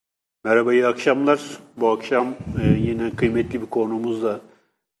Merhaba, iyi akşamlar. Bu akşam yine kıymetli bir konuğumuzla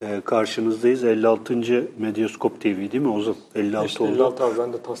karşınızdayız. 56. Medyaskop TV değil mi Ozan? 56 işte oldu. 56 abi,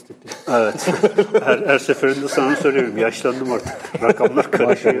 ben de tasdikli. Evet. Her seferinde sana söylüyorum. Yaşlandım artık. Rakamlar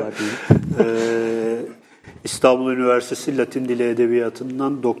karışıyor. İstanbul Üniversitesi Latin Dili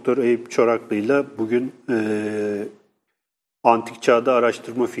Edebiyatı'ndan Doktor Eyüp Çoraklı ile bugün Antik Çağda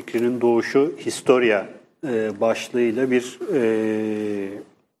Araştırma Fikrinin Doğuşu, Historia başlığıyla bir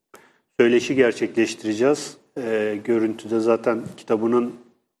söyleşi gerçekleştireceğiz. Görüntüde zaten kitabının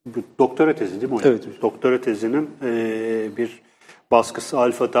doktora tezi değil mi hocam? Evet. Doktora tezinin bir baskısı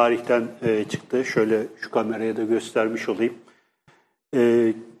Alfa Tarih'ten çıktı. Şöyle şu kameraya da göstermiş olayım.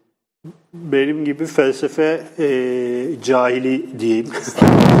 Benim gibi felsefe cahili diyeyim.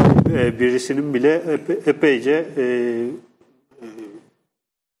 Birisinin bile epeyce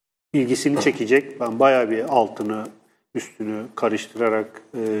ilgisini çekecek. Ben bayağı bir altını üstünü karıştırarak,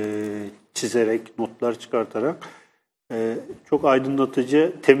 çizerek, notlar çıkartarak çok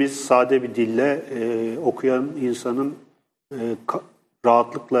aydınlatıcı, temiz, sade bir dille okuyan insanın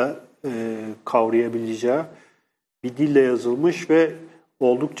rahatlıkla kavrayabileceği bir dille yazılmış ve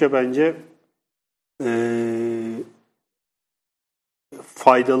oldukça bence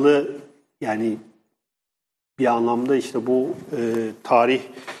faydalı, yani bir anlamda işte bu tarih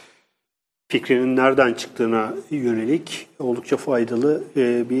fikrinin nereden çıktığına yönelik oldukça faydalı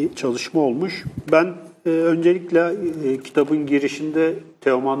bir çalışma olmuş. Ben öncelikle kitabın girişinde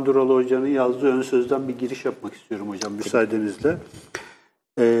Teoman Duralı Hoca'nın yazdığı ön sözden bir giriş yapmak istiyorum hocam, müsaadenizle.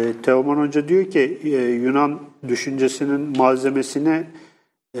 Teoman Hoca diyor ki Yunan düşüncesinin malzemesini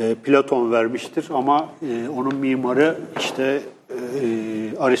Platon vermiştir ama onun mimarı işte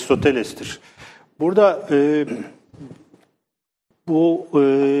Aristoteles'tir. Burada bu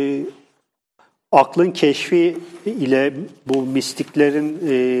aklın keşfi ile bu mistiklerin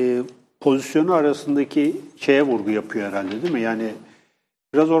pozisyonu arasındaki şeye vurgu yapıyor herhalde, değil mi? Yani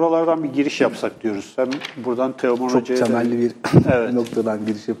biraz oralardan bir giriş yapsak diyoruz. Sen buradan Teoman Hoca'ya... Çok temelli bir evet. noktadan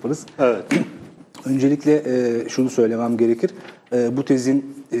giriş yaparız. Evet. Öncelikle şunu söylemem gerekir. Bu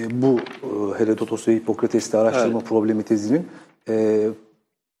tezin, bu Herodotos ve Hipokrates'te araştırma problemi tezinin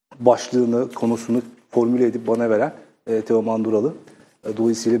başlığını, konusunu formüle edip bana veren Teoman Duralı.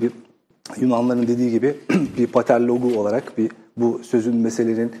 Dolayısıyla bir Yunanların dediği gibi bir paterlogu olarak, bir bu sözün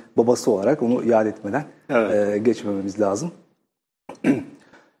meselenin babası olarak onu yad etmeden geçmememiz lazım.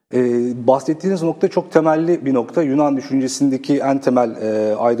 Bahsettiğiniz nokta çok temelli bir nokta. Yunan düşüncesindeki en temel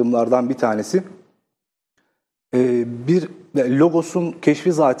ayrımlardan bir tanesi. Bir Logos'un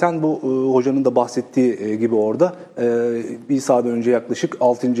keşfi zaten bu hocanın da bahsettiği gibi orada İsa'dan önce yaklaşık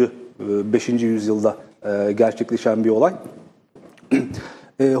 6. 5. yüzyılda gerçekleşen bir olay.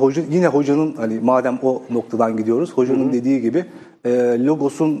 Yine hocanın, hani madem o noktadan gidiyoruz, hocanın dediği gibi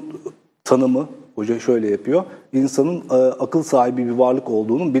Logos'un tanımı, hoca şöyle yapıyor: insanın akıl sahibi bir varlık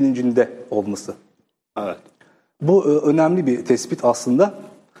olduğunun bilincinde olması. Evet. Bu önemli bir tespit aslında.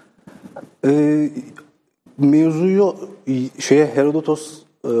 Mevzuyu Herodotos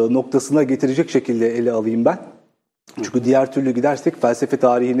noktasına getirecek şekilde ele alayım ben. Çünkü diğer türlü gidersek felsefe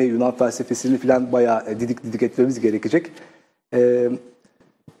tarihine, Yunan felsefesini falan bayağı didik etmemiz gerekecek.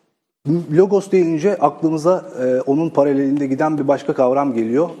 Logos deyince aklımıza onun paralelinde giden bir başka kavram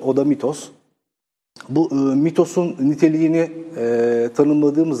geliyor. O da mitos. Bu mitosun niteliğini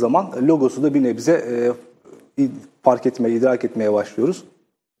tanımladığımız zaman Logos'u da bir nebze fark etmeye, idrak etmeye başlıyoruz.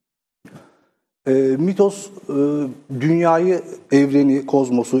 Mitos, dünyayı, evreni,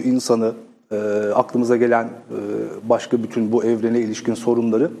 kozmosu, insanı, aklımıza gelen başka bütün bu evrene ilişkin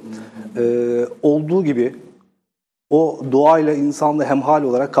sorunları olduğu gibi o doğayla, insanla hemhal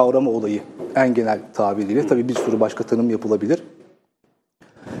olarak kavrama olayı en genel tabiriyle. Tabii bir sürü başka tanım yapılabilir.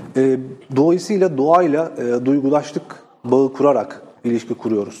 Dolayısıyla doğayla duygudaşlık bağı kurarak ilişki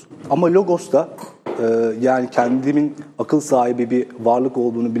kuruyoruz. Ama Logos da yani kendimin akıl sahibi bir varlık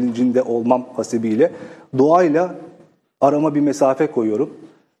olduğunu bilincinde olmam hasebiyle doğayla arama bir mesafe koyuyorum.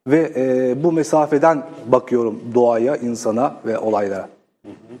 Ve bu mesafeden bakıyorum doğaya, insana ve olaylara.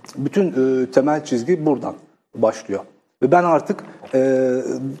 Bütün temel çizgi buradan başlıyor. Ve ben artık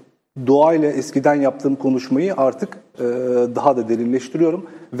doğayla eskiden yaptığım konuşmayı artık daha da derinleştiriyorum.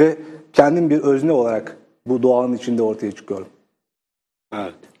 Ve kendim bir özne olarak bu doğanın içinde ortaya çıkıyorum.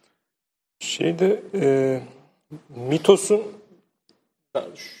 Evet. Mitosun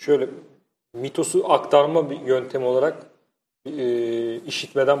şöyle, mitosu aktarma bir yöntem olarak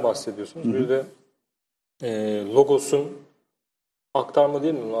işitmeden bahsediyorsunuz. Bir de Logos'un aktarma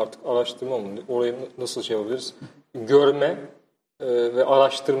değil mi? Artık araştırma mı? Orayı nasıl şey yapabiliriz? Görme ve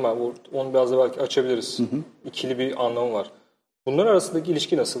araştırma. Onu biraz da belki açabiliriz. İkili bir anlamı var. Bunlar arasındaki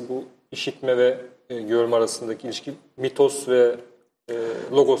ilişki nasıl? Bu işitme ve görme arasındaki ilişki, mitos ve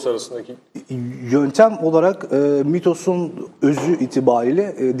logos arasındaki. Yöntem olarak mitosun özü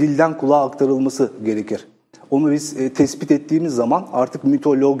itibariyle dilden kulağa aktarılması gerekir. Onu biz tespit ettiğimiz zaman artık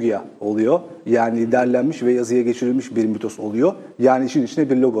mitologia oluyor. Yani derlenmiş ve yazıya geçirilmiş bir mitos oluyor. Yani işin içine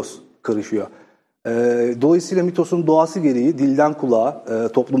bir logos karışıyor. Dolayısıyla mitosun doğası gereği dilden kulağa,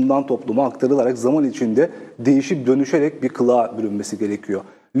 toplumdan topluma aktarılarak zaman içinde değişip dönüşerek bir kılığa bürünmesi gerekiyor.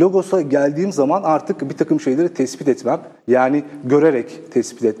 Logos'a geldiğim zaman artık bir takım şeyleri tespit etmem, yani görerek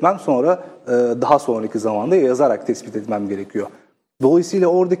tespit etmem, sonra daha sonraki zamanda yazarak tespit etmem gerekiyor. Dolayısıyla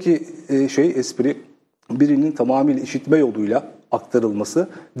oradaki espri, birinin tamamıyla işitme yoluyla aktarılması,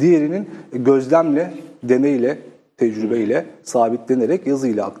 diğerinin gözlemle, deneyle, tecrübeyle sabitlenerek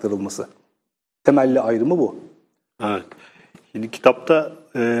yazıyla aktarılması. Temelli ayrımı bu. Evet. Şimdi kitapta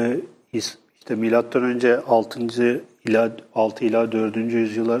işte milattan önce 6 ila 4.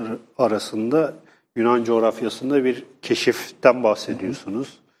 yüzyıllar arasında Yunan coğrafyasında bir keşiften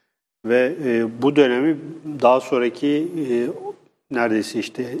bahsediyorsunuz. Ve bu dönemi daha sonraki neredeyse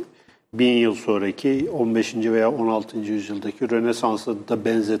işte 1000 yıl sonraki 15. veya 16. yüzyıldaki Rönesans'a da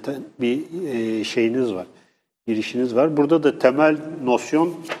benzeten bir şeyiniz var. Girişiniz var. Burada da temel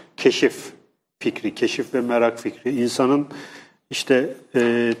nosyon keşif fikri, keşif ve merak fikri. İnsanın işte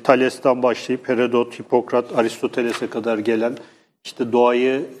Thales'ten başlayıp Herodot, Hipokrat, Aristoteles'e kadar gelen işte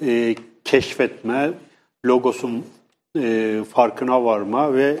doğayı keşfetme, logosun farkına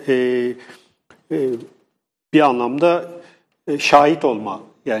varma ve bir anlamda şahit olma,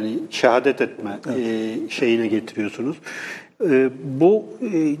 yani şehadet etme şeyine getiriyorsunuz. Bu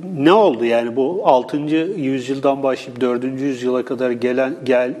ne oldu yani bu 6. yüzyıldan başlayıp 4. yüzyıla kadar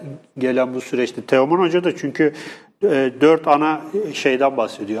gelen bu süreçte? Teoman Hoca da çünkü 4 ana şeyden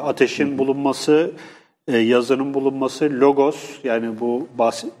bahsediyor. Ateşin bulunması, yazının bulunması, logos, yani bu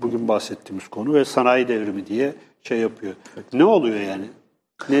bugün bahsettiğimiz konu ve sanayi devrimi diye şey yapıyor. Evet. Ne oluyor yani?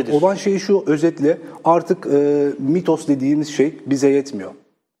 Nedir? Olan şey şu, özetle artık mitos dediğimiz şey bize yetmiyor.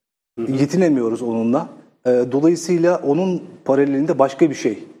 Hı-hı. Yetinemiyoruz onunla. Dolayısıyla onun paralelinde başka bir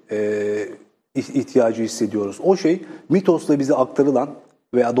şey ihtiyacı hissediyoruz. O şey mitosla bize aktarılan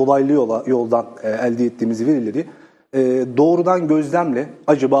veya dolaylı yoldan elde ettiğimiz verileri doğrudan gözlemle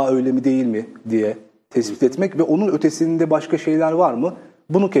acaba öyle mi değil mi diye tespit etmek ve onun ötesinde başka şeyler var mı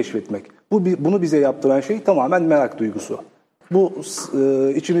bunu keşfetmek. Bunu bize yaptıran şey tamamen merak duygusu. Bu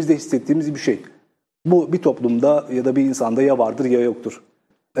içimizde hissettiğimiz bir şey. Bu bir toplumda ya da bir insanda ya vardır ya yoktur.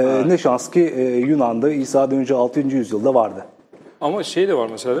 Ne şans ki Yunan'da İsa'dan önce 6. yüzyılda vardı. Ama şey de var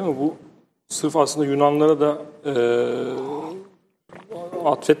mesela, değil mi? Bu sırf aslında Yunanlara da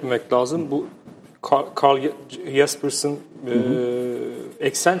atfetmemek lazım. Bu Karl Jaspers'ın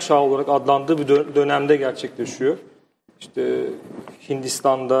eksen çağı olarak adlandığı bir dönemde gerçekleşiyor. İşte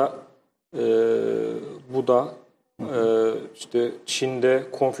Hindistan'da Buda, işte Çin'de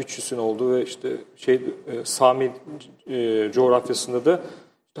Konfüçyüs'ün olduğu ve işte Sami coğrafyasında da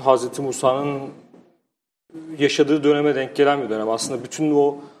işte Hazreti Musa'nın yaşadığı döneme denk gelen bir dönem. Aslında bütün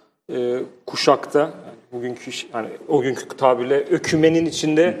o kuşakta, yani bugünkü hani o günkü tabirle ökümenin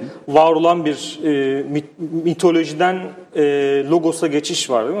içinde var olan bir mitolojiden logosa geçiş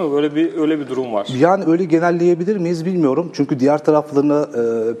var, değil mi? Öyle bir durum var. Yani öyle genelleyebilir miyiz bilmiyorum. Çünkü diğer taraflarına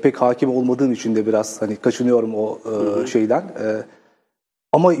pek hakim olmadığım için de biraz hani kaçınıyorum o şeyden.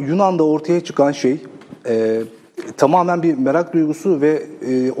 Ama Yunan'da ortaya çıkan şey tamamen bir merak duygusu ve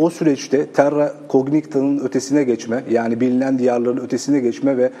o süreçte terra cognita'nın ötesine geçme, yani bilinen diyarların ötesine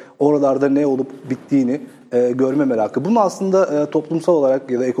geçme ve oralarda ne olup bittiğini görme merakı. Bunu aslında toplumsal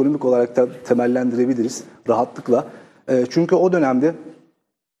olarak ya da ekonomik olarak da temellendirebiliriz rahatlıkla. Çünkü o dönemde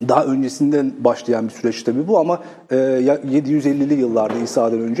daha öncesinden başlayan bir süreç tabii bu, ama 750'li yıllarda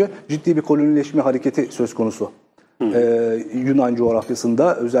İsa'dan önce ciddi bir kolonileşme hareketi söz konusu. Yunan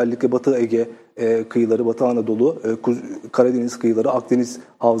coğrafyasında özellikle Batı Ege kıyıları, Batı Anadolu, Karadeniz kıyıları, Akdeniz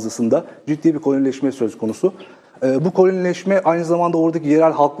havzasında ciddi bir kolonileşme söz konusu. Bu kolonileşme aynı zamanda oradaki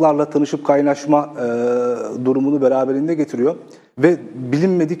yerel halklarla tanışıp kaynaşma durumunu beraberinde getiriyor. Ve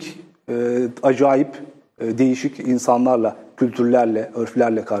bilinmedik, acayip, değişik insanlarla, kültürlerle,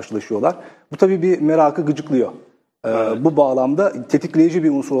 örflerle karşılaşıyorlar. Bu tabii bir merakı gıcıklıyor. Evet. Bu bağlamda tetikleyici bir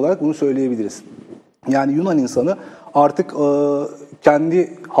unsur olarak bunu söyleyebiliriz. Yani Yunan insanı artık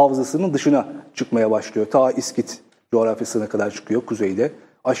kendi havzasının dışına çıkmaya başlıyor. Ta İskit coğrafyasına kadar çıkıyor kuzeyde.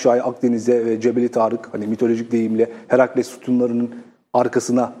 Aşağıya Akdeniz'e ve Cebeli Tarık, hani mitolojik deyimle Herakles sütunlarının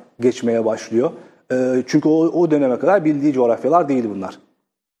arkasına geçmeye başlıyor. Çünkü o döneme kadar bildiği coğrafyalar değil bunlar.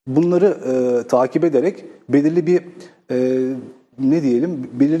 Bunları takip ederek belirli bir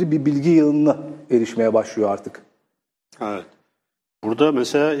belirli bir bilgi yığınına erişmeye başlıyor artık. Evet. Burada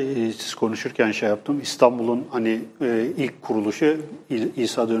mesela siz konuşurken şey yaptım. İstanbul'un hani ilk kuruluşu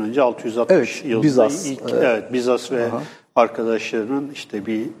İsa'dan önce 660 yılında Bizas. Bizas ve arkadaşlarının işte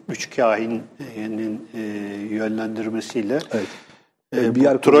bir üç kahinin yönlendirmesiyle bir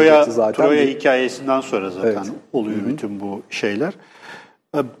yer Troya hikayesinden sonra zaten oluyor bütün bu şeyler.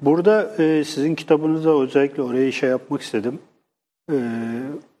 Burada sizin kitabınızda özellikle oraya şey yapmak istedim.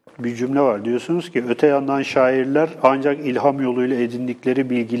 Bir cümle var. Diyorsunuz ki öte yandan şairler ancak ilham yoluyla edindikleri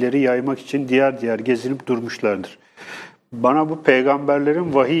bilgileri yaymak için diğer gezinip durmuşlardır. Bana bu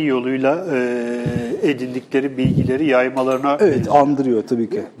peygamberlerin vahiy yoluyla edindikleri bilgileri yaymalarına andırıyor tabii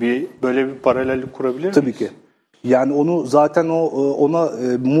ki. Böyle bir paralellik kurabilir miyiz? Tabii ki. Yani onu zaten ona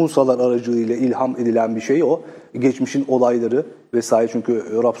Musalar aracılığıyla ilham edilen bir şey o. Geçmişin olayları vesaire,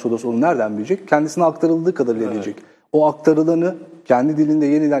 çünkü Rapsodos onu nereden bilecek? Kendisine aktarıldığı kadarıyla bilecek. O aktarılanı kendi dilinde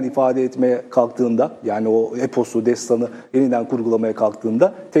yeniden ifade etmeye kalktığında, yani o eposu, destanı yeniden kurgulamaya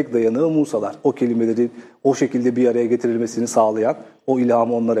kalktığında tek dayanığı Musalar. O kelimeleri o şekilde bir araya getirilmesini sağlayan, o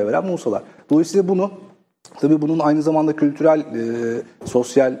ilhamı onlara veren Musalar. Dolayısıyla tabii bunun aynı zamanda kültürel,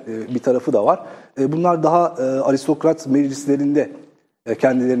 sosyal bir tarafı da var. Bunlar daha aristokrat meclislerinde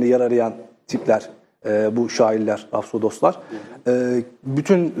kendilerine yer arayan tipler, bu şairler, Rapsodoslar.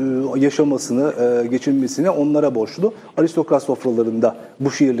 Bütün yaşamasını, geçinmesini onlara borçlu. Aristokrat sofralarında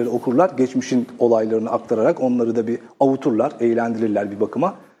bu şiirleri okurlar, geçmişin olaylarını aktararak onları da bir avuturlar, eğlendirirler bir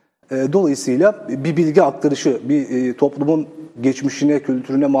bakıma. Dolayısıyla bir bilgi aktarışı, bir toplumun geçmişine,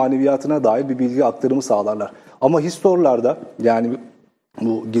 kültürüne, maneviyatına dair bir bilgi aktarımı sağlarlar. Ama historilarda, yani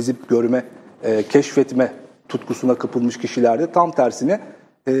bu gezip görme, keşfetme tutkusuna kapılmış kişilerde tam tersine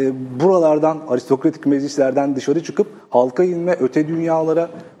buralardan, aristokratik meclislerden dışarı çıkıp halka inme, öte dünyalara,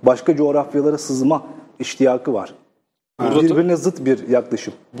 başka coğrafyalara sızma iştiyakı var. Burada birbirine zıt bir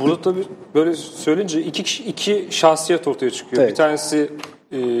yaklaşım. Burada tabii böyle söyleyince iki şahsiyet ortaya çıkıyor. Bir tanesi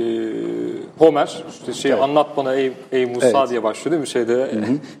Homer, işte anlat bana ey Musa diye başlıyor değil mi şeyde,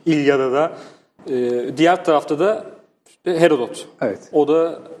 İlyada'da da. Diğer tarafta da işte Herodot. O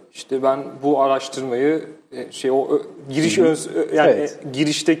da işte ben bu araştırmayı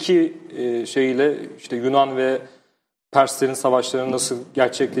girişteki şeyle işte Yunan ve Perslerin savaşlarının nasıl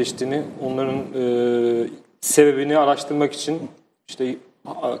gerçekleştiğini, onların sebebini araştırmak için işte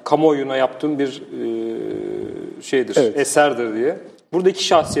kamuoyuna yaptığım bir eserdir diye. Burada iki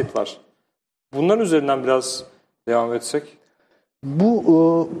şahsiyet var. Bunların üzerinden biraz devam etsek.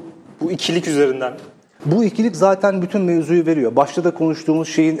 Bu ikilik üzerinden. Bu ikilik zaten bütün mevzuyu veriyor. Başta da konuştuğumuz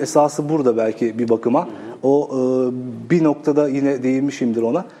şeyin esası burada belki bir bakıma. O bir noktada yine değinmişimdir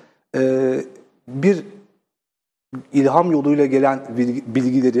ona. Bir ilham yoluyla gelen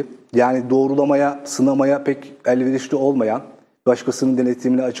bilgileri, yani doğrulamaya, sınamaya pek elverişli olmayan, başkasının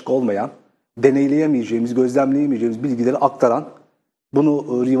denetimine açık olmayan, deneyleyemeyeceğimiz, gözlemleyemeyeceğimiz bilgileri aktaran,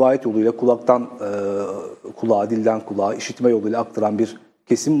 bunu rivayet yoluyla kulaktan kulağa, dilden kulağa, işitme yoluyla aktaran bir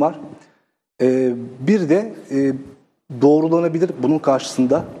kesim var. Bir de doğrulanabilir, bunun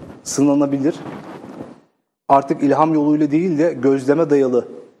karşısında sınanabilir, artık ilham yoluyla değil de gözleme dayalı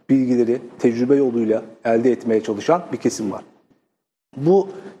bilgileri tecrübe yoluyla elde etmeye çalışan bir kesim var. Bu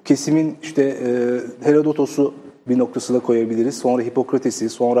kesimin işte Herodotos'u bir noktasına koyabiliriz, sonra Hipokrates'i,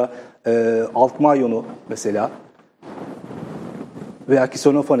 sonra Alkmaion'u mesela veya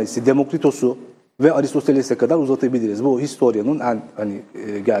Kisenofanes'i, Demokritos'u ve Aristoteles'e kadar uzatabiliriz. Bu Historia'nın en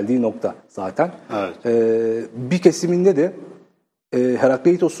geldiği nokta zaten. Bir kesiminde de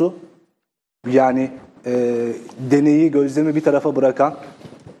Herakleitos'u, yani deneyi, gözlemi bir tarafa bırakan,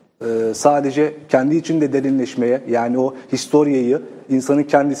 sadece kendi içinde derinleşmeye, yani o Historia'yı insanın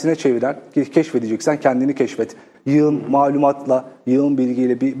kendisine çeviren, keşfedeceksen kendini keşfet. Yığın malumatla, yığın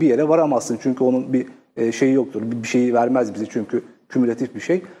bilgiyle bir yere varamazsın. Çünkü onun bir şeyi yoktur. Bir şeyi vermez bize, çünkü kümülatif bir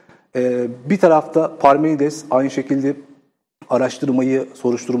şey. Bir tarafta Parmenides aynı şekilde araştırmayı,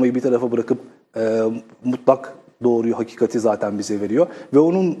 soruşturmayı bir tarafa bırakıp mutlak doğruyu, hakikati zaten bize veriyor. Ve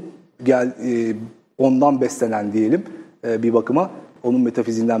ondan beslenen diyelim bir bakıma, onun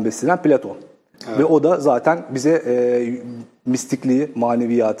metafiziğinden beslenen Platon. Ve o da zaten bize mistikliği,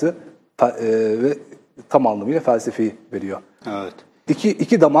 maneviyatı ve tam anlamıyla felsefeyi veriyor.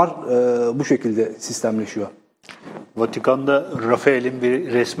 İki damar bu şekilde sistemleşiyor. Vatikan'da Rafael'in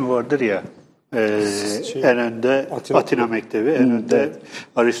bir resmi vardır ya, en önde Atina Mektebi, en önde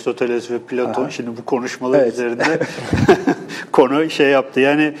Aristoteles ve Platon. Şimdi bu konuşmalar üzerinde konu yaptı.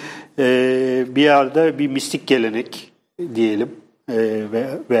 Yani bir yerde bir mistik gelenek diyelim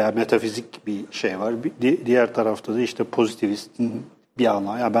veya metafizik bir şey var. Diğer tarafta da işte pozitivist bir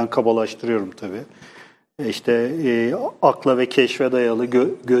anlam. Yani ben kabalaştırıyorum tabii. İşte akla ve keşfe dayalı,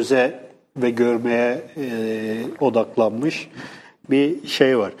 göze ve görmeye odaklanmış bir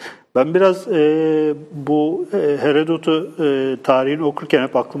şey var. Ben biraz bu Herodot'u tarihini okurken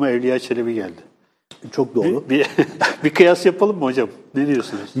hep aklıma Evliya Çelebi geldi. Çok doğru. Bir kıyas yapalım mı hocam? Ne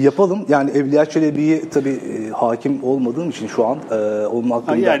diyorsunuz? Yapalım. Yani Evliya Çelebi'yi tabii hakim olmadığım için şu an onun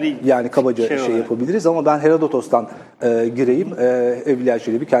hakkında yani kabaca şey yapabiliriz ama ben Herodotos'tan gireyim. Evliya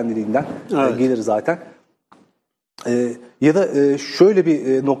Çelebi kendiliğinden gelir zaten. Ya da şöyle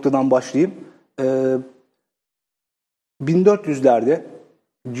bir noktadan başlayayım. 1400'lerde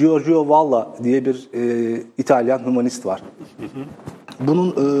Giorgio Valla diye bir İtalyan humanist var.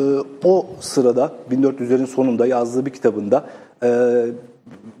 Bunun o sırada 1400'lerin sonunda yazdığı bir kitabında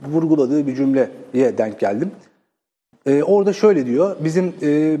vurguladığı bir cümleye denk geldim. Orada şöyle diyor, bizim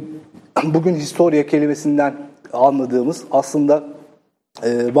bugün Historia kelimesinden anladığımız aslında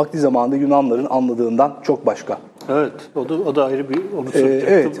vakti zamanında Yunanların anladığından çok başka. Evet, o da ayrı bir onu soracaktım.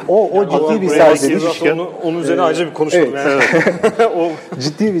 Evet, o ciddi bir serzeniş. Onun üzerine ayrıca bir konuşalım. Evet. Yani.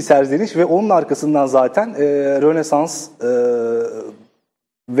 Ciddi bir serzeniş ve onun arkasından zaten Rönesans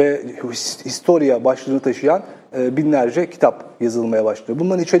ve Historia başlığını taşıyan binlerce kitap yazılmaya başlıyor.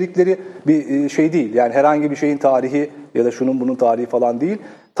 Bunların içerikleri bir şey değil. Yani herhangi bir şeyin tarihi ya da şunun bunun tarihi falan değil.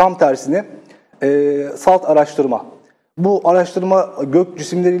 Tam tersine salt araştırma. Bu araştırma gök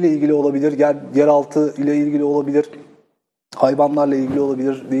cisimleriyle ilgili olabilir, yeraltı ile ilgili olabilir, hayvanlarla ilgili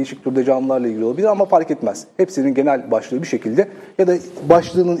olabilir, değişik türde canlılarla ilgili olabilir ama fark etmez. Hepsinin genel başlığı bir şekilde ya da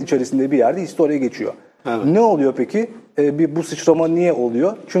başlığının içerisinde bir yerde Historia geçiyor. Evet. Ne oluyor peki? Bu sıçrama niye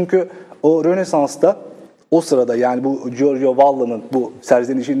oluyor? Çünkü o Rönesans'ta o sırada yani bu Giorgio Valla'nın bu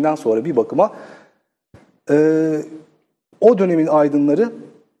serzenişinden sonra bir bakıma o dönemin aydınları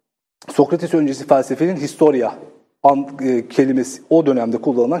Sokrates öncesi felsefenin Historia kelimesi o dönemde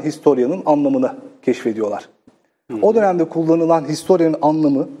kullanılan Historia'nın anlamını keşfediyorlar. O dönemde kullanılan Historia'nın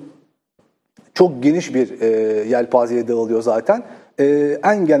anlamı çok geniş bir yelpazeye dağılıyor zaten.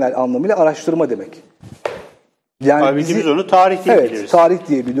 En genel anlamıyla araştırma demek. Yani biz onu tarih diye biliyoruz. Evet, tarih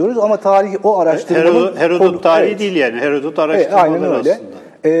diye biliyoruz ama tarih o araştırmanın... Herodot tarihi değil yani. Herodot araştırmaları aynen öyle.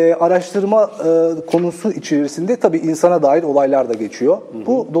 Aslında. Araştırma konusu içerisinde tabii insana dair olaylar da geçiyor. Hı-hı.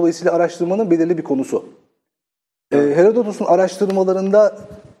 Bu dolayısıyla araştırmanın belirli bir konusu. Herodotos'un araştırmalarında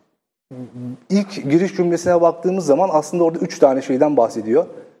ilk giriş cümlesine baktığımız zaman aslında orada 3 tane şeyden bahsediyor.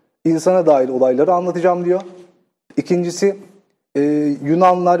 İnsana dair olayları anlatacağım diyor. İkincisi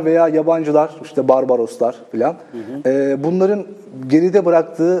Yunanlar veya yabancılar, işte Barbaroslar filan. Bunların geride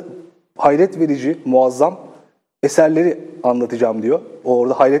bıraktığı hayret verici, muazzam eserleri anlatacağım diyor.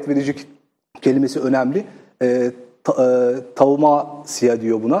 Orada hayret verici kelimesi önemli. Taumasia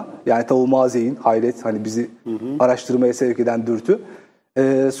diyor buna. Yani taumazein, hayret, hani bizi araştırmaya sevk eden dürtü.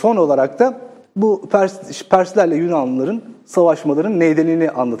 Son olarak da bu Perslerle Yunanlıların savaşmaların nedenini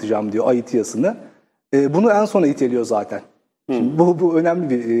anlatacağım diyor, Aitiyasını. Bunu en sona iteliyor zaten. Şimdi bu önemli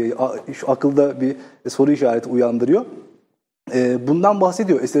bir, akılda bir soru işareti uyandırıyor. Bundan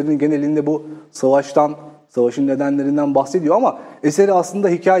bahsediyor. Eserinin genelinde bu savaşın nedenlerinden bahsediyor ama eseri aslında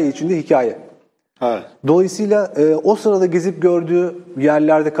hikaye içinde hikaye. Evet. Dolayısıyla o sırada gezip gördüğü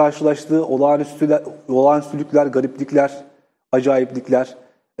yerlerde karşılaştığı olağanüstülükler, gariplikler, acayiplikler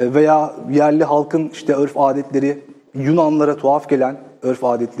veya yerli halkın işte örf adetleri, Yunanlara tuhaf gelen örf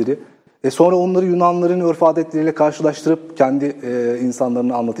adetleri, sonra onları Yunanların örf adetleriyle karşılaştırıp kendi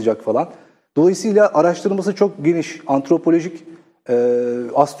insanlarını anlatacak falan. Dolayısıyla araştırması çok geniş, antropolojik,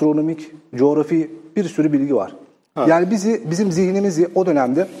 astronomik, coğrafi bir sürü bilgi var. Evet. Yani bizim zihnimizi o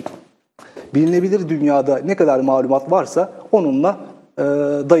dönemde bilinebilir dünyada ne kadar malumat varsa onunla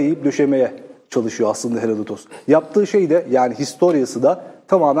dayayıp döşemeye çalışıyor aslında Herodotos. Yaptığı şey de yani Historia'sı da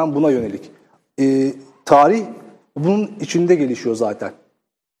tamamen buna yönelik. Tarih bunun içinde gelişiyor zaten.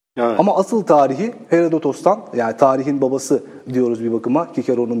 Evet. Ama asıl tarihi Herodotos'tan, yani tarihin babası diyoruz bir bakıma,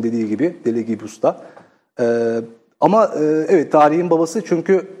 Kikero'nun dediği gibi, Delegibus'ta. Ama evet, tarihin babası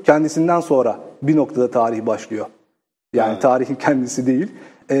çünkü kendisinden sonra bir noktada tarih başlıyor. Yani evet, tarihin kendisi değil.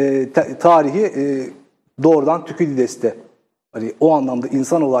 Tarihi doğrudan Tükidides'te, hani o anlamda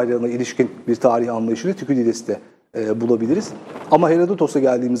insan olaylarına ilişkin bir tarih anlayışını Tükidides'te bulabiliriz. Ama Herodotos'a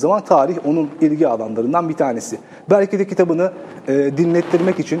geldiğimiz zaman tarih onun ilgi alanlarından bir tanesi. Belki de kitabını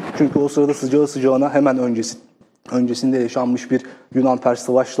dinlettirmek için, çünkü o sırada sıcağı sıcağına hemen öncesinde yaşanmış bir Yunan-Pers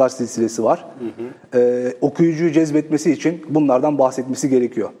savaşlar silsilesi var. Okuyucuyu cezbetmesi için bunlardan bahsetmesi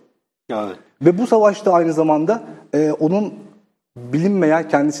gerekiyor. Evet. Ve bu savaşta aynı zamanda onun bilinmeyen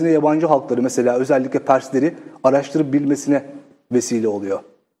kendisine yabancı halkları, mesela özellikle Persleri araştırıp bilmesine vesile oluyor.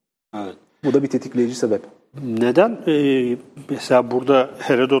 Evet. Bu da bir tetikleyici sebep. Neden? Mesela burada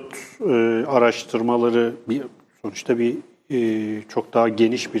Herodot araştırmaları sonuçta çok daha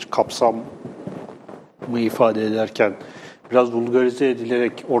geniş bir kapsam mı ifade ederken biraz vulgarize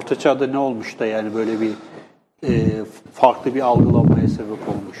edilerek Orta Çağ'da ne olmuş da yani böyle bir farklı bir algılanmaya sebep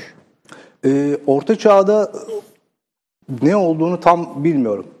olmuş? Orta Çağ'da ne olduğunu tam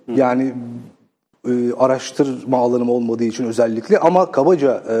bilmiyorum. Yani araştırma alanım olmadığı için özellikle, ama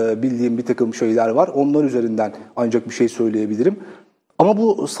kabaca bildiğim bir takım şeyler var. Onlar üzerinden ancak bir şey söyleyebilirim. Ama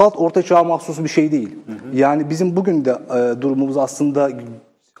bu salt Orta Çağ'a mahsus bir şey değil. Yani bizim bugün de durumumuz aslında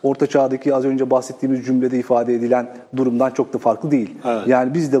Orta Çağ'daki az önce bahsettiğimiz cümlede ifade edilen durumdan çok da farklı değil. Evet.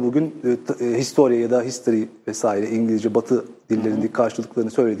 Yani biz de bugün Historia ya da History vesaire İngilizce Batı dillerindeki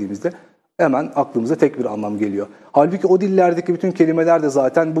karşılıklarını söylediğimizde hemen aklımıza tek bir anlam geliyor. Halbuki o dillerdeki bütün kelimeler de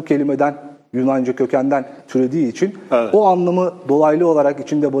zaten bu kelimeden, Yunanca kökenden türediği için o anlamı dolaylı olarak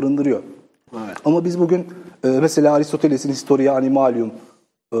içinde barındırıyor. Evet. Ama biz bugün mesela Aristoteles'in Historia Animalium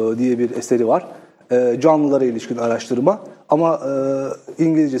diye bir eseri var. Canlılara ilişkin araştırma, ama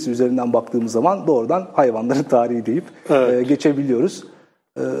İngilizcesi üzerinden baktığımız zaman doğrudan hayvanların tarihi deyip geçebiliyoruz.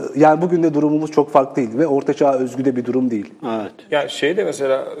 Yani bugün de durumumuz çok farklı değil ve Orta Çağ'a özgü de bir durum değil. Evet. Yani de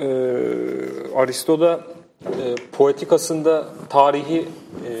mesela Aristo'da poetikasında tarihi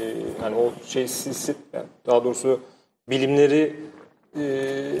yani o yani daha doğrusu bilimleri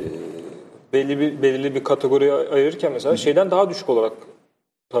belirli bir kategoriye ayırırken mesela şeyden daha düşük olarak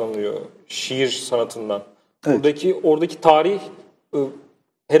tanımlıyor. Şiir sanatından. Evet. Oradaki tarih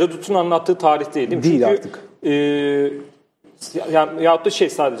Herodot'un anlattığı tarih değil mi? Değil Çünkü, artık. Yani yahut da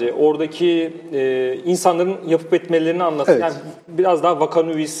sadece oradaki insanların yapıp etmelerini anlatıyor. Evet. Yani biraz daha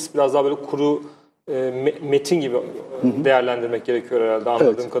vakanüvis, biraz daha böyle kuru metin gibi değerlendirmek gerekiyor herhalde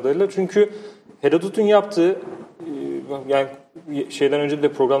anladığım kadarıyla. Çünkü Herodot'un yaptığı yani önce de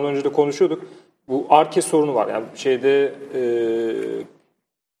programdan önce de konuşuyorduk. Bu arke sorunu var. Yani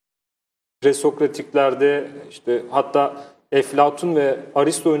presokratiklerde işte hatta Eflatun ve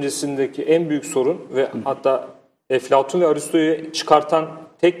Aristo öncesindeki en büyük sorun ve hatta Eflatun ve Aristo'yu çıkartan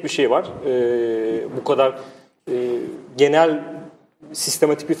tek bir şey var. Bu kadar genel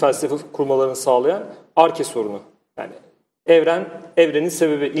sistematik bir felsefe kurmalarını sağlayan arke sorunu. Yani evrenin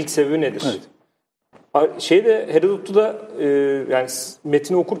sebebi, ilk sebebi nedir? Evet. Herodot'ta da yani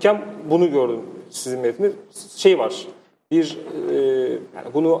metni okurken bunu gördüm, sizin metni. Var.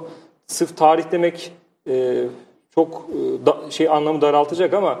 Yani bunu sırf tarih demek çok anlamı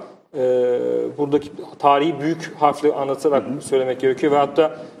daraltacak ama buradaki tarihi büyük harfle anlatarak söylemek gerekiyor ve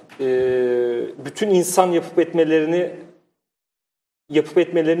hatta bütün insan yapıp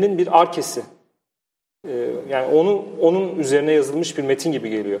etmelerinin bir arkesi. Yani onun üzerine yazılmış bir metin gibi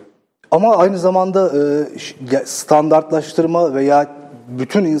geliyor. Ama aynı zamanda standartlaştırma veya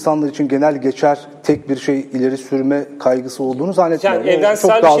bütün insanlar için genel geçer tek bir şey ileri sürme kaygısı olduğunu zannetmiyorum. Yani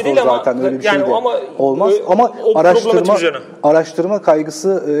evrensel çok daha bir şey zor değil zaten, ama öyle bir şey de olmaz. O ama problematik araştırma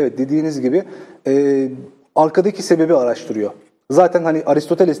kaygısı dediğiniz gibi arkadaki sebebi araştırıyor. Zaten hani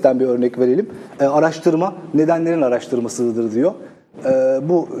Aristoteles'ten bir örnek verelim. Araştırma nedenlerin araştırmasıdır diyor.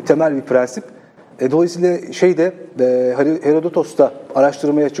 Bu temel bir prensip. Dolayısıyla Herodotos da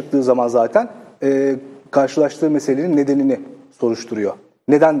araştırmaya çıktığı zaman zaten karşılaştığı meselenin nedenini soruşturuyor.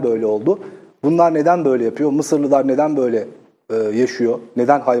 Neden böyle oldu? Bunlar neden böyle yapıyor? Mısırlılar neden böyle yaşıyor?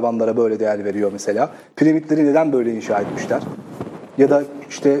 Neden hayvanlara böyle değer veriyor mesela? Piramitleri neden böyle inşa etmişler? Ya da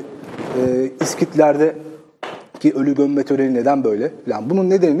İskitlerdeki ölü gömme töreni neden böyle? Yani bunun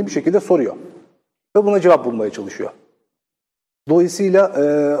nedenini bir şekilde soruyor. Ve buna cevap bulmaya çalışıyor. Dolayısıyla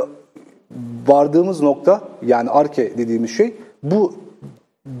vardığımız nokta, yani arke dediğimiz şey, bu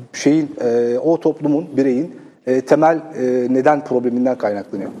o toplumun, bireyin temel neden probleminden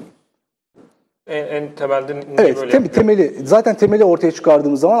kaynaklanıyor. En temelde zaten temeli ortaya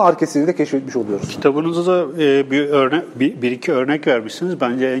çıkardığımız zaman arkesini de keşfetmiş oluyoruz. Kitabınızda bir iki örnek vermişsiniz.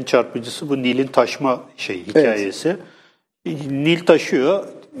 Bence en çarpıcısı bu Nil'in taşma hikayesi. Evet. Nil taşıyor.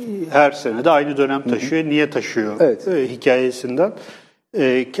 Her sene de aynı dönem taşıyor. Niye taşıyor? Evet. Hikayesinden.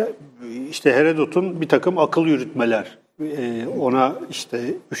 Herodot'un bir takım akıl yürütmeler. Ona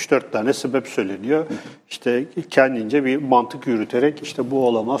 3-4 tane sebep söyleniyor. Kendince bir mantık yürüterek bu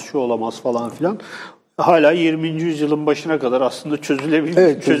olamaz, şu olamaz falan filan. Hala 20. yüzyılın başına kadar aslında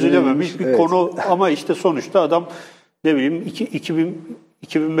çözülememiş bir konu ama sonuçta adam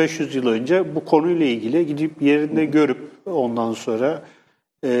 2500 yıl önce bu konuyla ilgili gidip yerinde görüp ondan sonra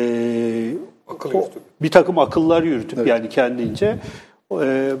bir takım akıllar yürütüp yani kendince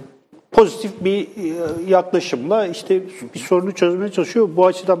pozitif bir yaklaşımla bir sorunu çözmeye çalışıyor. Bu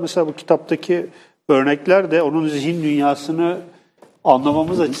açıdan mesela bu kitaptaki örnekler de onun zihin dünyasını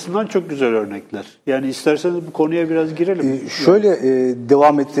anlamamız açısından çok güzel örnekler. Yani isterseniz bu konuya biraz girelim. Şöyle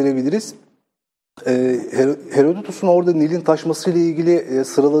devam ettirebiliriz. Herodotos'un orada Nil'in taşmasıyla ilgili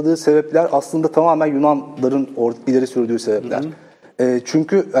sıraladığı sebepler aslında tamamen Yunanların ileri sürdüğü sebepler.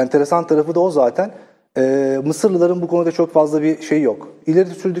 Çünkü enteresan tarafı da o zaten. Mısırlıların bu konuda çok fazla bir şey yok. İleri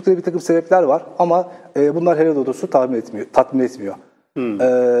sürdükleri bir takım sebepler var ama bunlar Herodotos'u tatmin etmiyor.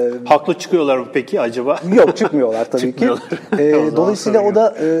 Haklı çıkıyorlar mı peki acaba? Yok, çıkmıyorlar tabii ki. Dolayısıyla o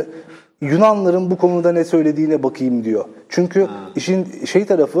da Yunanların bu konuda ne söylediğine bakayım diyor. Çünkü işin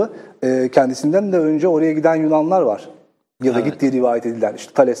tarafı kendisinden de önce oraya giden Yunanlar var. Ya da gittiği rivayet edilen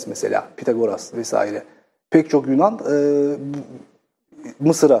işte Thales mesela, Pitagoras vesaire. Pek çok Yunan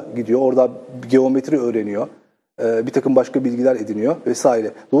Mısır'a gidiyor. Orada geometri öğreniyor. Bir takım başka bilgiler ediniyor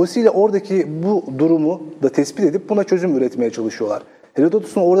vesaire. Dolayısıyla oradaki bu durumu da tespit edip buna çözüm üretmeye çalışıyorlar.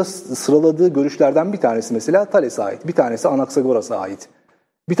 Herodotos'un orada sıraladığı görüşlerden bir tanesi mesela Thales'e ait. Bir tanesi Anaxagoras'a ait.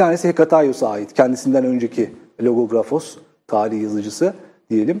 Bir tanesi Hekataios'a ait. Kendisinden önceki logografos, tarih yazıcısı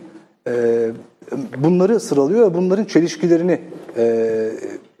diyelim. Bunları sıralıyor ve bunların çelişkilerini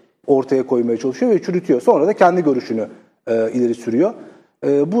ortaya koymaya çalışıyor ve çürütüyor. Sonra da kendi görüşünü ileri sürüyor.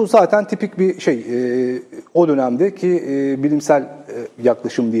 Bu zaten tipik bir şey. O dönemdeki bilimsel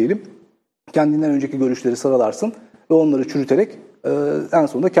yaklaşım diyelim. Kendinden önceki görüşleri sıralarsın ve onları çürüterek en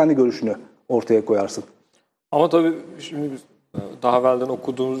sonunda kendi görüşünü ortaya koyarsın. Ama tabii şimdi biz daha evvelden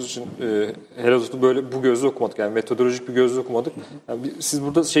okuduğumuz için Herodot'u böyle bu gözle okumadık. Yani metodolojik bir gözle okumadık. Yani siz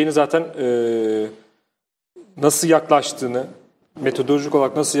burada şeyini zaten nasıl yaklaştığını, metodolojik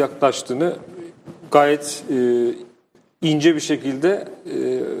olarak nasıl yaklaştığını gayet ince bir şekilde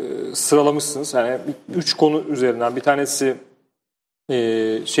sıralamışsınız. Yani 3 konu üzerinden. Bir tanesi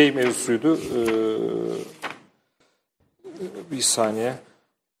şey mevzusuydu. Bir saniye.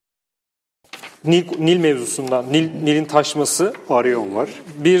 Nil mevzusundan, Nil'in taşması. Aryon var.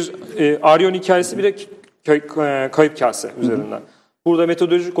 Bir Aryon hikayesi, bir de kayıp kase üzerinden. Burada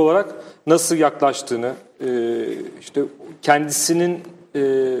metodolojik olarak nasıl yaklaştığını, işte kendisinin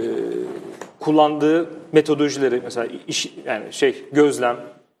kullandığı metodolojileri, mesela yani gözlem,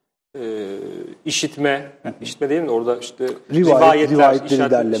 işitme değil mi? Orada işte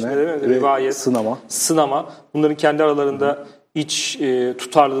rivayetleri derleme, rivayet, sınama. Bunların kendi aralarında iç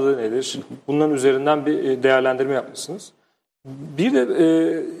tutarlılığı nedir? Bunların üzerinden bir değerlendirme yapmışsınız. Bir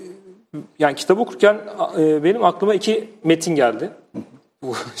de yani kitap okurken benim aklıma 2 metin geldi.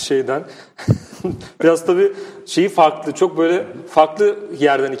 Bu şeyden. Biraz tabii şeyi farklı, çok böyle farklı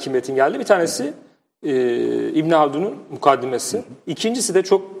yerden 2 metin geldi. Bir tanesi İbn Haldun'un mukaddimesi. İkincisi de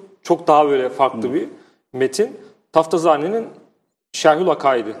çok daha böyle farklı bir metin. Taftazani'nin Şerhül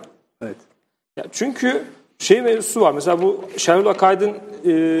Akaid'i. Evet. Ya çünkü mevzusu var. Mesela bu Şerhül Akaid'in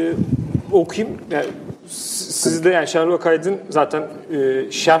okuyayım. Yani sizde yani Şerhül Akaid'in zaten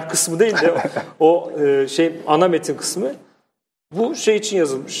şerh kısmı değil de o ana metin kısmı. Bu şey için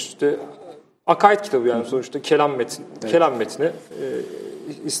yazılmış. İşte Akaid kitabı yani sonuçta kelam metin. Evet. Kelam metni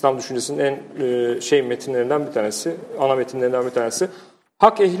İslam düşüncesinin en metinlerinden bir tanesi, ana metinlerinden bir tanesi.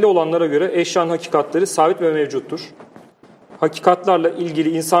 Hak ehli olanlara göre eşyanın hakikatleri sabit ve mevcuttur. Hakikatlarla ilgili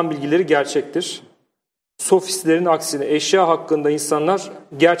insan bilgileri gerçektir. Sofistlerin aksine eşya hakkında insanlar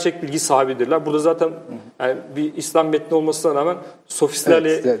gerçek bilgi sahibidirler. Burada zaten yani bir İslam metni olmasına rağmen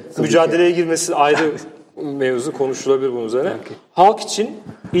sofistlerle mücadeleye girmesi ayrı mevzu, konuşulabilir bunun üzerine. Okay. Halk için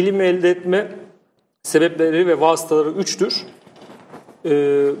ilim elde etme sebepleri ve vasıtaları 3'tür.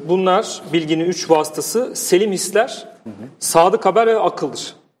 Bunlar bilginin 3 vasıtası selim hisler, sadık haber ve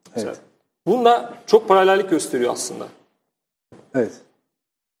akıldır. Evet. Bununla çok paralellik gösteriyor aslında. Evet.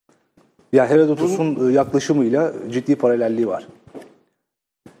 Yani Herodotos'un yaklaşımıyla ciddi paralelliği var.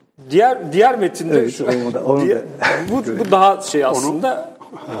 Diğer metinde evet, bu daha aslında.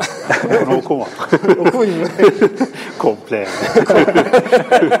 Onu okuma. Okumayayım mı? Komple.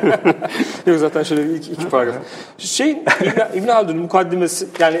 Yok zaten şöyle iki paragraf. İbn Haldun'un mukaddimesi,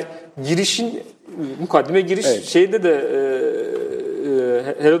 yani mukaddime giriş evet. Şeyde de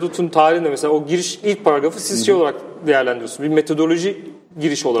Herodot'un tarihinde mesela o giriş ilk paragrafı siz olarak değerlendiriyorsunuz. Bir metodoloji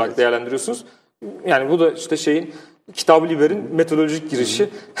girişi olarak evet. Değerlendiriyorsunuz. Yani bu da işte Kitab-ı Liber'in metodolojik girişi.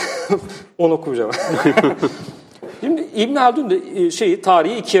 Onu okumayacağım. Şimdi İbn Haldun da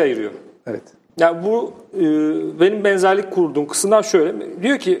tarihi 2'ye ayırıyor. Evet. Yani bu benim benzerlik kurduğum kısımlar şöyle.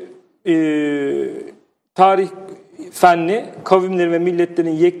 Diyor ki tarih fenni kavimlerin ve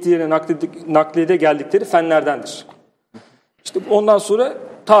milletlerin yektiğine naklede geldikleri fenlerdendir. İşte ondan sonra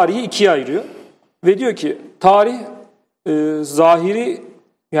tarihi 2'ye ayırıyor. Ve diyor ki tarih zahiri,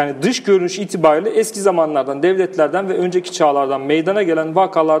 yani dış görünüş itibariyle eski zamanlardan, devletlerden ve önceki çağlardan meydana gelen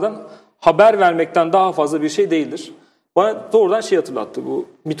vakalardan haber vermekten daha fazla bir şey değildir. Bana doğrudan hatırlattı. Bu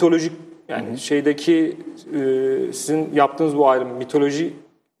mitolojik, yani sizin yaptığınız bu ayrım, mitoloji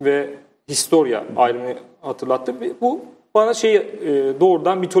ve Historia ayrımını hatırlattı. Bu bana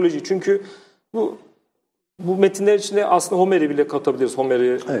doğrudan mitoloji. Çünkü bu metinler içinde aslında Homer'i bile katabiliriz.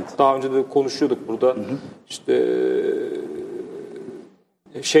 Homer'i evet. daha önce de konuşuyorduk burada. Hı hı. İşte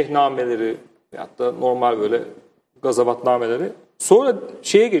şeyhnameleri hatta normal böyle gazavatnameleri. Sonra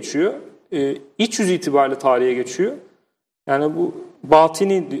geçiyor. İç yüzü itibariyle tarihe geçiyor. Yani bu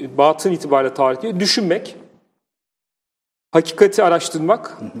batın itibariyle tarihi düşünmek, hakikati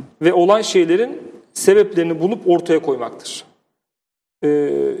araştırmak ve olan şeylerin sebeplerini bulup ortaya koymaktır.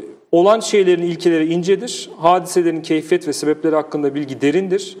 Olan şeylerin ilkeleri incedir, hadiselerin keyfiyet ve sebepleri hakkında bilgi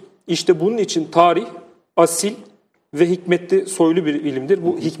derindir. İşte bunun için tarih, asil ve hikmetli soylu bir ilimdir.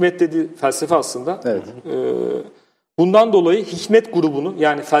 Bu hikmet dediği felsefe aslında. Evet. Bundan dolayı hikmet grubunu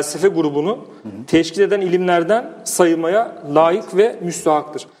yani felsefe grubunu teşkil eden ilimlerden sayılmaya layık ve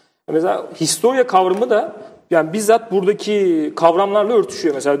müstahaktır. Mesela Historia kavramı da yani bizzat buradaki kavramlarla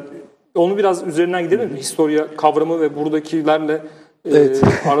örtüşüyor. Mesela onu biraz üzerinden gidelim mi? Historia kavramı ve buradakilerle evet.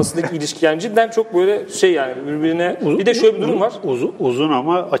 Arasındaki ilişki yani cidden çok böyle yani birbirine bir de şöyle bir durum var. Uzun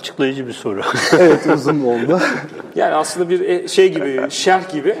ama açıklayıcı bir soru. Evet uzun oldu. Yani aslında bir gibi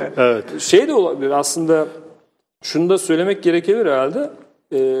şerh gibi. Evet. De olabilir aslında şunu da söylemek gerekebilir herhalde.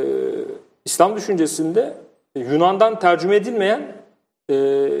 İslam düşüncesinde Yunan'dan tercüme edilmeyen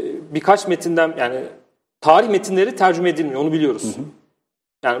birkaç metinden yani tarih metinleri tercüme edilmiyor onu biliyoruz. Hı hı.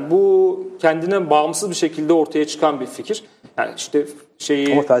 Yani bu kendine bağımsız bir şekilde ortaya çıkan bir fikir. Yani işte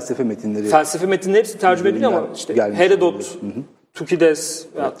ama felsefe metinleri hepsi tercüme ediliyor ama işte Herodot, Tukides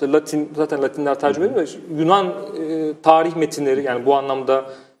veyahut da zaten Latinler tercüme edilmiyor. Yunan tarih metinleri yani bu anlamda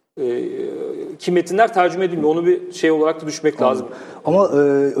ki metinler tercüme edilmiyor. Onu bir olarak da düşmek lazım. Ama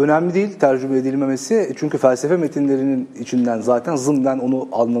önemli değil tercüme edilmemesi. Çünkü felsefe metinlerinin içinden zaten zımnen onu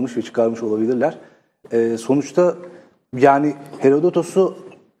anlamış ve çıkarmış olabilirler. Sonuçta yani Herodotos'u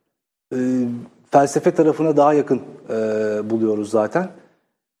felsefe tarafına daha yakın buluyoruz zaten.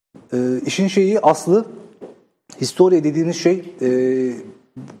 İşin aslı Historia dediğimiz şey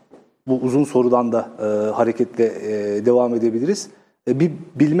bu uzun sorudan da hareketle devam edebiliriz. Bir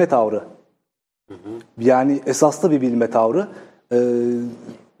bilme tavrı. Yani esaslı bir bilme tavrı.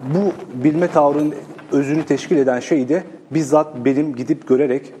 Bu bilme tavrının özünü teşkil eden şey de bizzat benim gidip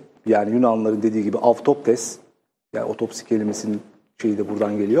görerek yani Yunanlıların dediği gibi avtoptes yani otopsi kelimesinin şeyi de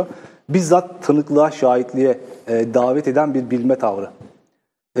buradan geliyor. Bizzat tanıklığa, şahitliğe davet eden bir bilme tavrı.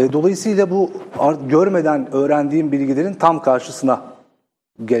 Dolayısıyla bu görmeden öğrendiğim bilgilerin tam karşısına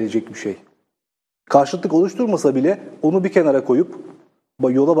gelecek bir şey. Karşıtlık oluşturmasa bile onu bir kenara koyup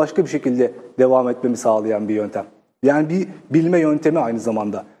yola başka bir şekilde devam etmemi sağlayan bir yöntem. Yani bir bilme yöntemi aynı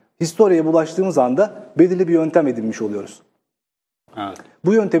zamanda. Historia'ya bulaştığımız anda belirli bir yöntem edinmiş oluyoruz. Evet.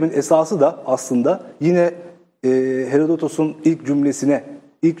 Bu yöntemin esası da aslında yine Herodotos'un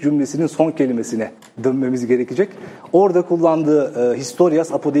ilk cümlesinin son kelimesine dönmemiz gerekecek. Orada kullandığı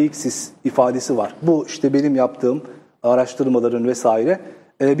historias apodeixis ifadesi var. Bu işte benim yaptığım araştırmaların vesaire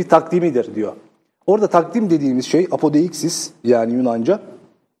bir takdimidir diyor. Orada takdim dediğimiz şey apodeixis yani Yunanca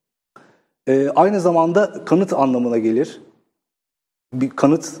aynı zamanda kanıt anlamına gelir. Bir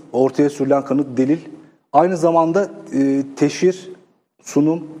kanıt, ortaya sürülen kanıt, delil. Aynı zamanda teşhir,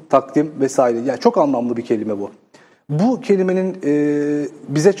 sunum, takdim vesaire. Yani çok anlamlı bir kelime bu. Bu kelimenin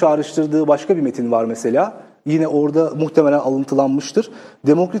bize çağrıştırdığı başka bir metin var mesela. Yine orada muhtemelen alıntılanmıştır.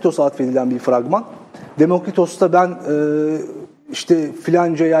 Demokritos'a atfedilen bir fragman. Demokritos'ta ben işte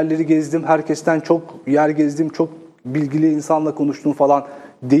filanca yerleri gezdim, herkesten çok yer gezdim, çok bilgili insanla konuştum falan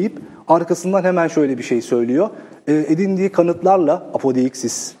deyip arkasından hemen şöyle bir şey söylüyor. Edindiği kanıtlarla,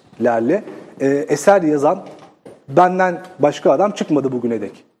 apodeixislerle eser yazan benden başka adam çıkmadı bugüne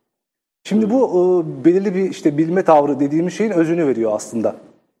dek. Şimdi bu belirli bir işte bilme tavrı dediğimiz şeyin özünü veriyor aslında.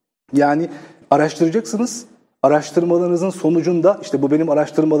 Yani araştıracaksınız, araştırmalarınızın sonucunda işte bu benim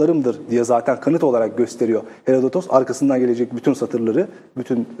araştırmalarımdır diye zaten kanıt olarak gösteriyor Herodotos. Arkasından gelecek bütün satırları,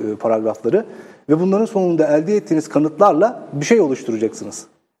 bütün paragrafları ve bunların sonunda elde ettiğiniz kanıtlarla bir şey oluşturacaksınız.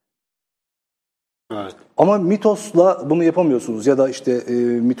 Evet. Ama mitosla bunu yapamıyorsunuz ya da işte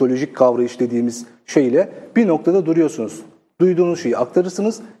mitolojik kavrayış dediğimiz şeyle bir noktada duruyorsunuz. Duyduğunuz şeyi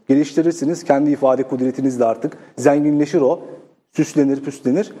aktarırsınız, geliştirirsiniz. Kendi ifade kudretinizle artık zenginleşir o. Süslenir,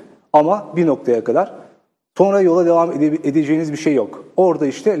 püslenir ama bir noktaya kadar. Sonra yola devam edeceğiniz bir şey yok. Orada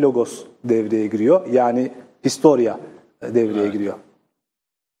işte logos devreye giriyor. Yani historia devreye giriyor.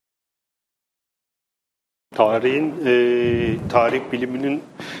 Tarih biliminin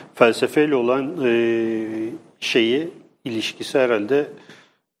felsefeyle olan ilişkisi herhalde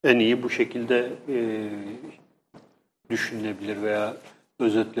en iyi bu şekilde düşünülebilir veya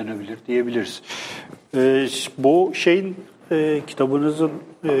özetlenebilir diyebiliriz. Bu şeyin kitabınızın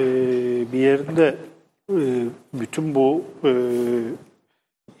bir yerinde bütün bu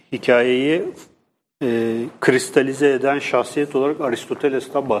hikayeyi kristalize eden şahsiyet olarak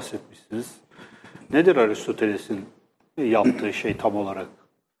Aristoteles'ten bahsetmişsiniz. Nedir Aristoteles'in yaptığı şey tam olarak?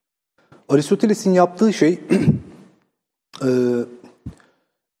 Aristoteles'in yaptığı şey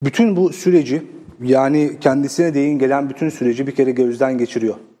bütün bu süreci, yani kendisine değin gelen bütün süreci bir kere gözden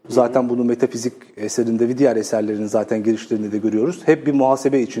geçiriyor. Zaten bunu metafizik eserinde ve diğer eserlerin zaten girişlerinde de görüyoruz. Hep bir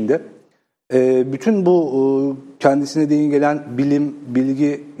muhasebe içinde. Bütün bu kendisine değin gelen bilim,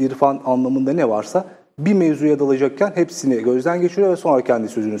 bilgi, irfan anlamında ne varsa bir mevzuya dalacakken hepsini gözden geçiriyor ve sonra kendi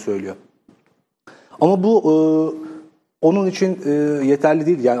sözünü söylüyor. Ama bu onun için yeterli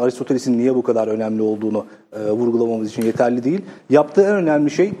değil. Yani Aristoteles'in niye bu kadar önemli olduğunu vurgulamamız için yeterli değil. Yaptığı en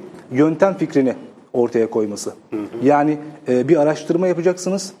önemli şey yöntem fikrini ortaya koyması. Yani bir araştırma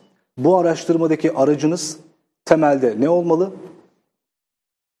yapacaksınız. Bu araştırmadaki aracınız temelde ne olmalı?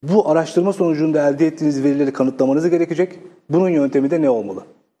 Bu araştırma sonucunda elde ettiğiniz verileri kanıtlamanız gerekecek. Bunun yöntemi de ne olmalı?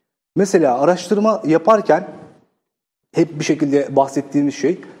 Mesela araştırma yaparken hep bir şekilde bahsettiğimiz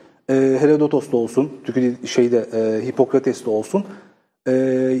şey Herodotos'ta olsun, Hipokrates'te olsun.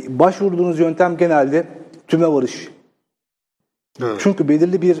 Başvurduğunuz yöntem genelde tüme varış. Evet. Çünkü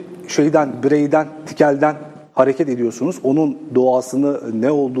belirli bir bireyden, tikelden hareket ediyorsunuz. Onun doğasını,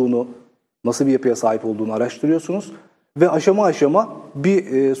 ne olduğunu, nasıl bir yapıya sahip olduğunu araştırıyorsunuz. Ve aşama aşama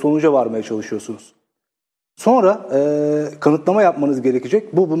bir sonuca varmaya çalışıyorsunuz. Sonra kanıtlama yapmanız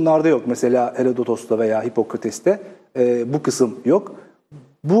gerekecek. Bunlarda yok. Mesela Herodotos'ta veya Hipokrates'te bu kısım yok.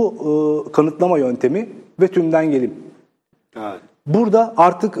 Bu kanıtlama yöntemi ve tümden gelim. Evet. Burada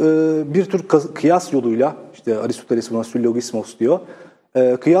artık bir tür kıyas yoluyla, işte Aristoteles buna syllogismos diyor,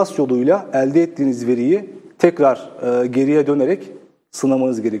 kıyas yoluyla elde ettiğiniz veriyi tekrar geriye dönerek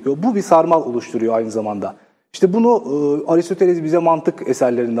sınamanız gerekiyor. Bu bir sarmal oluşturuyor aynı zamanda. İşte bunu Aristoteles bize mantık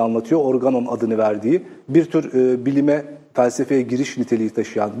eserlerinde anlatıyor. Organon adını verdiği bir tür bilime, felsefeye giriş niteliği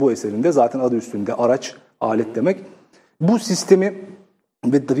taşıyan bu eserinde zaten adı üstünde araç, alet demek. Bu sistemi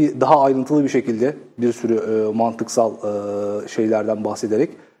ve daha ayrıntılı bir şekilde bir sürü mantıksal şeylerden bahsederek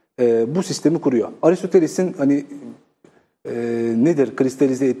bu sistemi kuruyor. Aristoteles'in nedir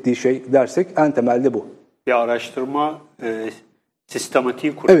kristalize ettiği şey dersek en temelde bu. Bir araştırma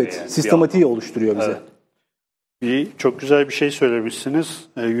sistematiği kuruyor. Evet, yani. Sistematiği oluşturuyor bize. Evet. Çok güzel bir şey söylemişsiniz.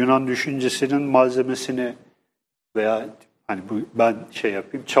 Yunan düşüncesinin malzemesini veya ben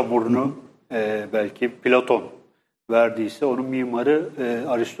yapayım çamurunu belki Platon verdiyse onun mimarı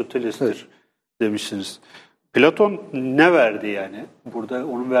Aristoteles'tir demişsiniz. Platon ne verdi yani? Burada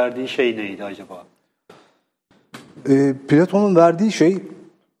onun verdiği şey neydi acaba? Platon'un verdiği şey...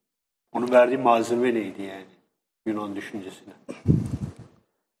 Onun verdiği malzeme neydi yani Yunan düşüncesine?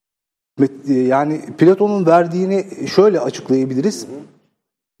 Yani Platon'un verdiğini şöyle açıklayabiliriz.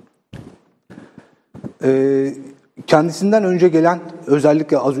 Kendisinden önce gelen,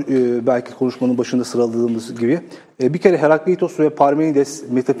 özellikle belki konuşmanın başında sıraladığımız gibi bir kere Herakleitos ve Parmenides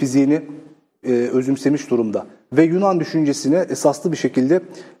metafiziğini özümsemiş durumda. Ve Yunan düşüncesine esaslı bir şekilde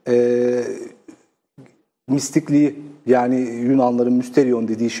mistikliği, yani Yunanların mysterion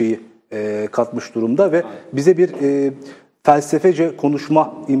dediği şeyi katmış durumda ve bize bir felsefece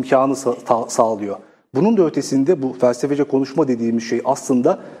konuşma imkanı sağlıyor. Bunun da ötesinde bu felsefece konuşma dediğimiz şey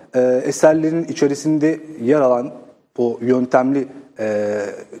aslında eserlerin içerisinde yer alan o yöntemli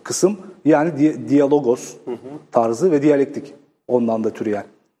kısım, yani diyalogos tarzı ve diyalektik, ondan da türeyen.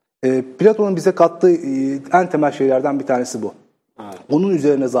 Platon'un bize kattığı en temel şeylerden bir tanesi bu. Evet. Onun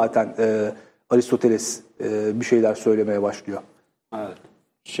üzerine zaten Aristoteles bir şeyler söylemeye başlıyor. Evet.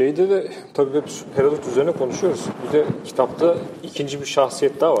 Şeyde de tabii hep Herodot üzerine konuşuyoruz. Bir de kitapta ikinci bir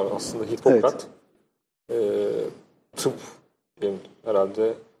şahsiyet daha var aslında, Hipokrat. Evet. Tıp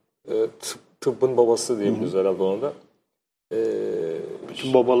herhalde tıbbın babası diyebiliriz herhalde ona da.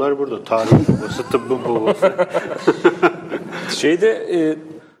 Bütün babalar burada. Tarihin babası, tıbbın babası.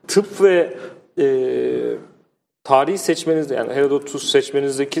 Tıp ve tarihi seçmenizde, yani Herodot'u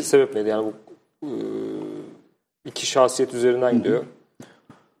seçmenizdeki sebep neydi? Yani bu iki şahsiyet üzerinden gidiyor.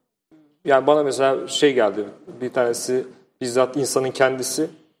 Yani bana mesela geldi. Bir tanesi bizzat insanın kendisi.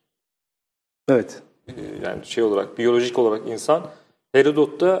 Evet. Yani olarak, biyolojik olarak insan.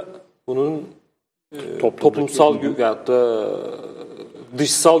 Herodot'ta bunun toplumsal veyahut da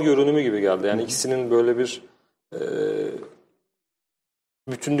dışsal görünümü gibi geldi. Yani ikisinin böyle bir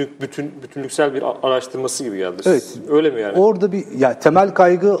bütünlüksel bir araştırması gibi geldi. Evet. Öyle mi yani? Orada temel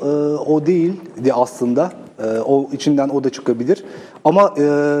kaygı o değildi aslında. O içinden o da çıkabilir. Ama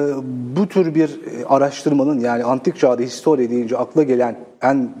bu tür bir araştırmanın, yani antik çağda Historia deyince akla gelen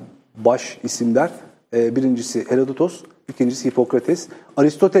en baş isimler birincisi Herodotos İkincisi Hipokrates.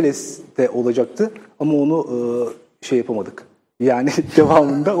 Aristoteles de olacaktı ama onu yapamadık. Yani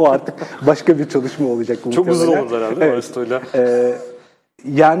devamında o artık başka bir çalışma olacak. Çok uzun olur herhalde Aristo'yla.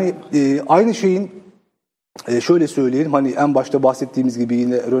 Yani aynı şeyin şöyle söyleyelim, hani en başta bahsettiğimiz gibi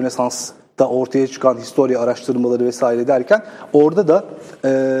yine Rönesans'ta ortaya çıkan Historia araştırmaları vesaire derken orada da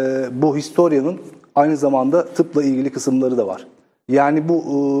bu Historia'nın aynı zamanda tıpla ilgili kısımları da var. Yani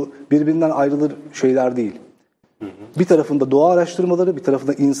bu birbirinden ayrılır şeyler değil. Bir tarafında doğa araştırmaları, bir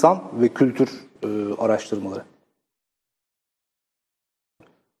tarafında insan ve kültür araştırmaları.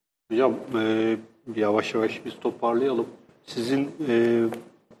 Hocam yavaş yavaş biz toparlayalım. Sizin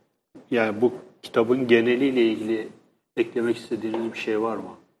yani bu kitabın geneliyle ilgili eklemek istediğiniz bir şey var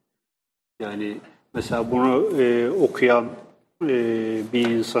mı? Yani mesela bunu okuyan bir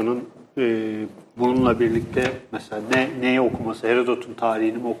insanın bununla birlikte mesela neyi okuması, Herodot'un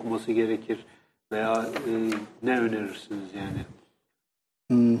tarihini mi okuması gerekir veya ne önerirsiniz yani?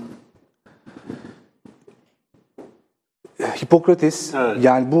 Hipokrates, evet.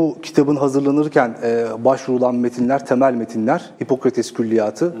 Yani bu kitabın hazırlanırken başvurulan metinler, temel metinler, Hipokrates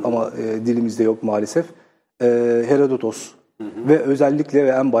külliyatı ama dilimizde yok maalesef. Herodotos ve özellikle ve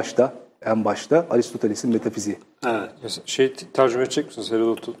en başta Aristoteles'in metafiziği. Evet. Tercüme edecek misiniz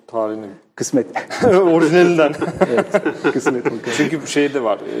Herodot'un tarihini? Kısmet. Orijinalinden. Evet, kısmet. Çünkü bir şey de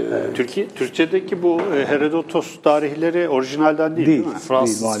var. Türkçedeki bu Herodotos tarihleri orijinalden değil mi?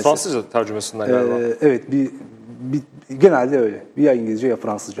 Fransızca tercümesinden galiba. Evet, genelde öyle. Ya İngilizce ya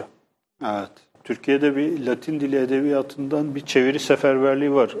Fransızca. Evet. Türkiye'de bir Latin dili edebiyatından bir çeviri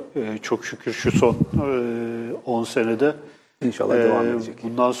seferberliği var. Çok şükür şu son 10 senede. İnşallah devam edecek.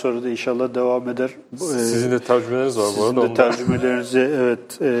 Bundan sonra da inşallah devam eder. Sizin de tercümeleriniz var bu arada. Sizin de tercümelerinizi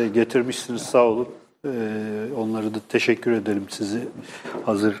evet getirmişsiniz, sağ olun. Onları da teşekkür ederim sizi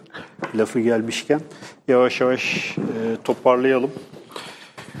hazır lafı gelmişken. Yavaş yavaş toparlayalım.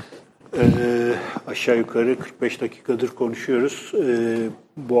 Aşağı yukarı 45 dakikadır konuşuyoruz.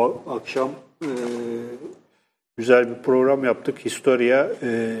 Bu akşam güzel bir program yaptık. Historia,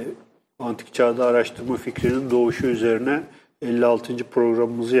 Antik Çağda Araştırma fikrinin doğuşu üzerine 56.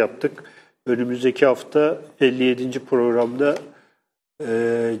 programımızı yaptık. Önümüzdeki hafta 57. programda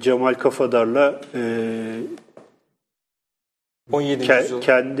Cemal Kafadar'la 17.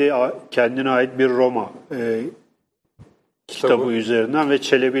 kendine ait bir Roma kitabı üzerinden ve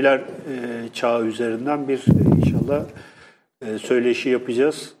Çelebiler çağı üzerinden bir inşallah söyleşi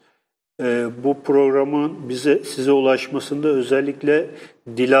yapacağız. Bu programın size ulaşmasında özellikle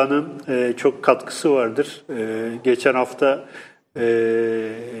Dilan'ın çok katkısı vardır. Geçen hafta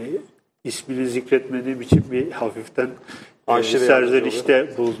ismini zikretmediğim için bir hafiften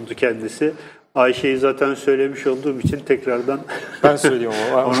serzenişte bulundu kendisi. Ayşe'yi zaten söylemiş olduğum için tekrardan ben söyleyeyim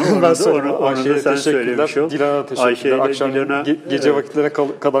ama. onu da sen söylemiş ol. Dilan'a teşekkürler. Akşam gece vakitlerine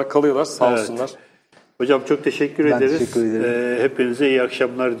kadar kalıyorlar. Sağ olsunlar. Hocam çok teşekkür ederiz. Teşekkür ederim. Hepinize iyi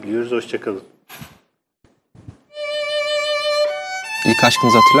akşamlar diliyoruz. Hoşçakalın. İlk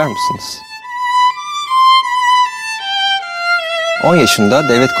aşkınızı hatırlar mısınız? 10 yaşında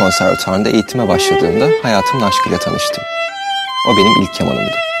devlet konservatuarında eğitime başladığımda hayatımın aşkıyla tanıştım. O benim ilk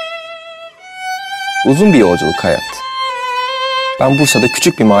kemanımdı. Uzun bir yolculuk hayat. Ben Bursa'da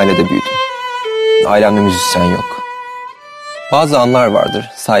küçük bir mahallede büyüdüm. Ailemde müzisyen yok. Bazı anlar vardır,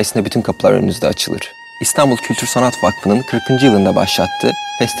 sayesinde bütün kapılar önünüzde açılır. İstanbul Kültür Sanat Vakfı'nın 40. yılında başlattığı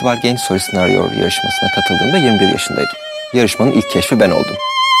Festival Genç Solistini Arıyor yarışmasına katıldığımda 21 yaşındaydım. Yarışmanın ilk keşfi ben oldum.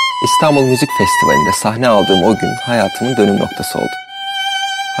 İstanbul Müzik Festivali'nde sahne aldığım o gün hayatımın dönüm noktası oldu.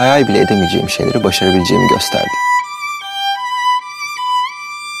 Hayal bile edemeyeceğim şeyleri başarabileceğimi gösterdi.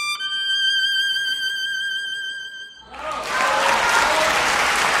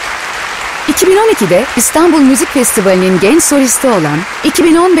 ...2012'de İstanbul Müzik Festivali'nin genç solisti olan...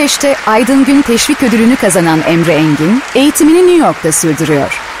 ...2015'te Aydın Gün Teşvik Ödülünü kazanan Emre Engin... ...eğitimini New York'ta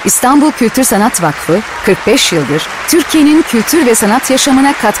sürdürüyor. İstanbul Kültür Sanat Vakfı... ...45 yıldır Türkiye'nin kültür ve sanat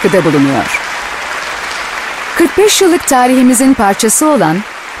yaşamına katkıda bulunuyor. 45 yıllık tarihimizin parçası olan...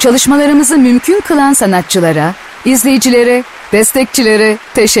 ...çalışmalarımızı mümkün kılan sanatçılara... ...izleyicilere, destekçilere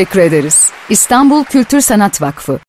teşekkür ederiz. İstanbul Kültür Sanat Vakfı